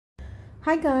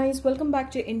Hi guys, welcome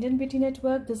back to Indian Beauty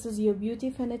Network. This is your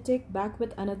beauty fanatic back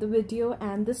with another video,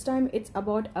 and this time it's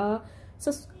about a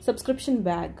subscription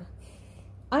bag.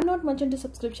 I'm not much into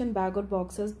subscription bag or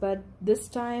boxes, but this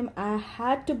time I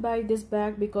had to buy this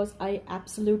bag because I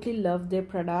absolutely love their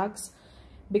products,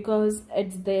 because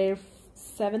it's their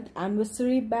 7th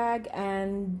anniversary bag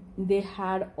and they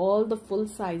had all the full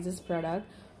sizes product.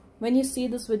 When you see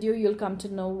this video, you'll come to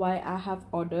know why I have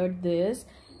ordered this.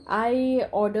 I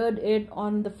ordered it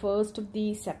on the 1st of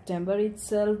the September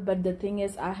itself, but the thing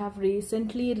is I have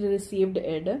recently received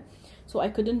it, so I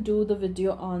couldn't do the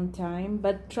video on time.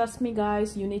 But trust me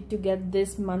guys, you need to get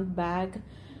this month bag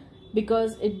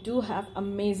because it do have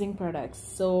amazing products.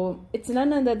 So it's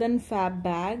none other than Fab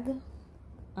Bag.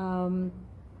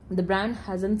 The brand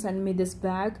hasn't sent me this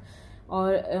bag,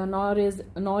 or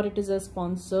nor it is a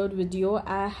sponsored video.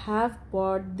 I have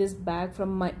bought this bag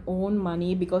from my own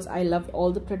money because I loved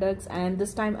all the products, and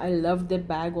this time I loved the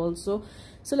bag also.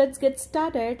 So let's get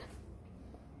started.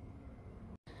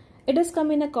 It has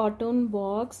come in a carton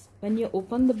box. When you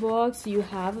open the box, you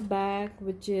have a bag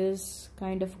which is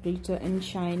kind of glitter and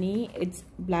shiny. It's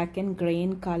black and gray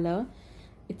in color.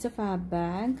 It's a Fab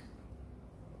bag,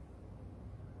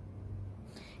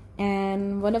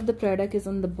 and one of the product is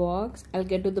on the box. I'll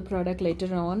get to the product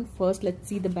later on. First, let's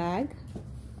see the bag.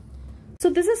 So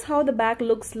this is how the bag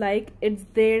looks like. It's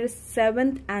their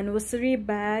 7th anniversary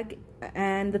bag,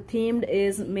 and the theme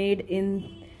is made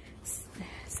in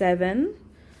 7.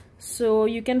 So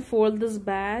you can fold this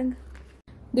bag.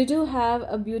 They do have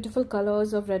a beautiful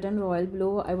colors of red and royal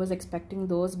blue. I was expecting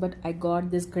those, but I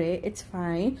got this gray. It's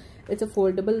fine. It's a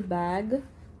foldable bag.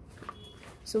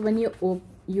 So when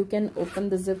you can open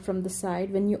the zip from the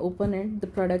side. When you open it, the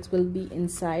products will be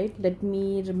inside. Let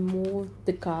me remove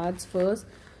the cards first.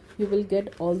 You will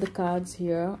get all the cards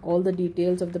here, all the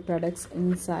details of the products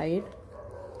inside.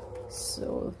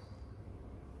 So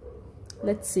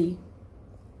let's see.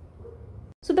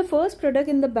 So the first product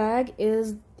in the bag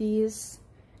is these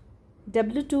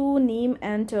W2 neem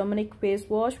and turmeric face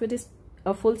wash, which is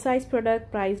a full-size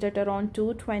product priced at around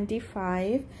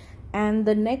 $225. And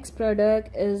the next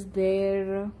product is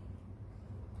their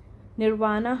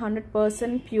Nirvana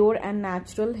 100% pure and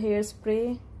natural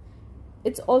hairspray.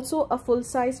 It's also a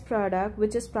full-size product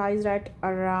which is priced at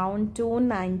around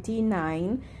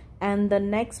 $299. And the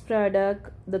next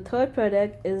product, the third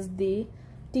product, is the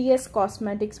TS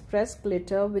Cosmetics Press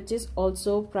Glitter, which is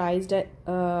also priced at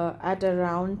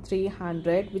around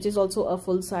 $300, which is also a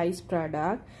full-size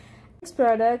product. Next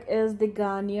product is the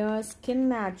Garnier Skin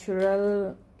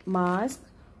Natural mask,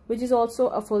 which is also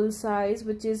a full size,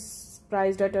 which is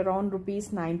priced at around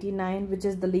 ₹99, which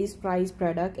is the least priced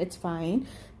product. It's fine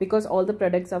because all the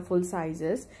products are full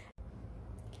sizes.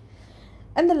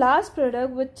 And the last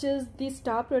product, which is the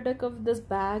star product of this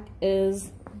bag,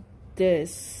 is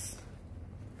this.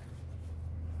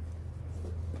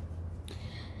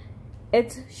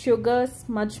 It's Sugar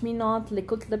Smudge Me Not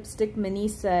Liquid Lipstick Mini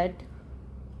Set,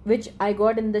 which I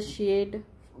got in the shade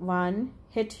 1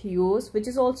 Hit Hues, which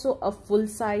is also a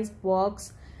full-size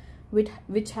box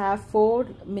which have 4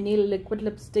 mini liquid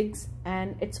lipsticks,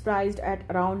 and it's priced at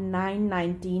around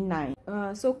 $9.99.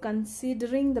 So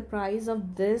considering the price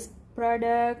of this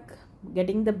product,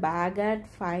 getting the bag at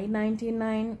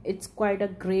 $5.99, it's quite a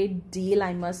great deal,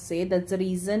 I must say. That's the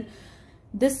reason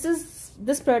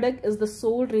this product is the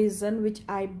sole reason which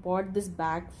I bought this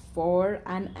bag for,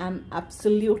 and I'm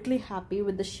absolutely happy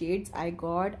with the shades I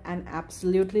got and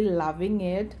absolutely loving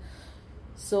it.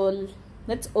 So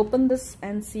let's open this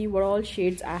and see what all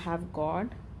shades I have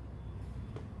got.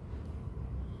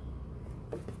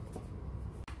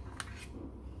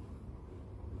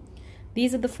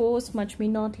 These are the 4 Smudge Me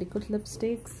Not liquid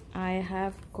lipsticks. I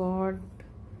have got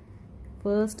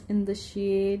first in the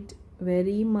shade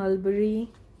Very Mulberry,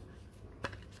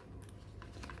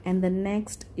 and the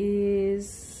next is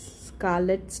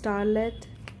Scarlet Starlet,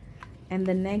 and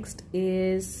the next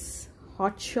is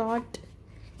Hot Shot,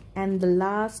 and the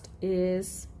last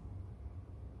is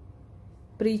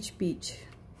Peach Peach.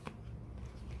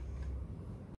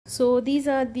 So these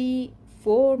are the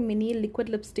 4 mini liquid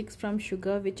lipsticks from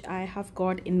Sugar which I have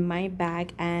got in my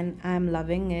bag, and I'm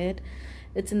loving it.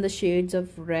 It's in the shades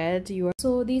of red.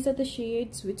 So these are the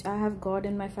shades which I have got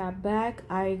in my Fab bag.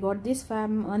 I got this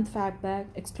month Fab bag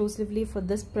exclusively for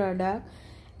this product,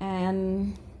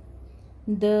 and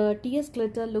the TS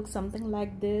glitter looks something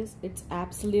like this. It's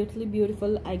absolutely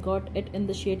beautiful. I got it in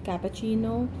the shade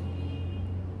Cappuccino.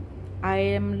 I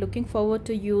am looking forward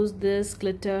to use this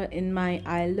glitter in my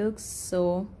eye looks.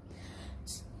 So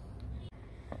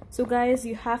guys,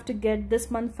 you have to get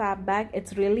this month Fab bag.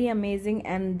 It's really amazing,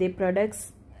 and the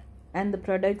products and the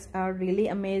products are really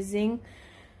amazing.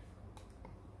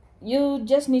 You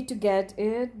just need to get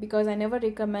it, because I never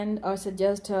recommend or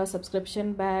suggest a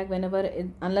subscription bag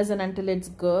unless and until it's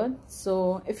good.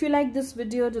 So if you like this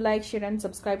video, do like, share and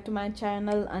subscribe to my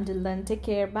channel. Until then, take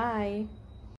care. Bye.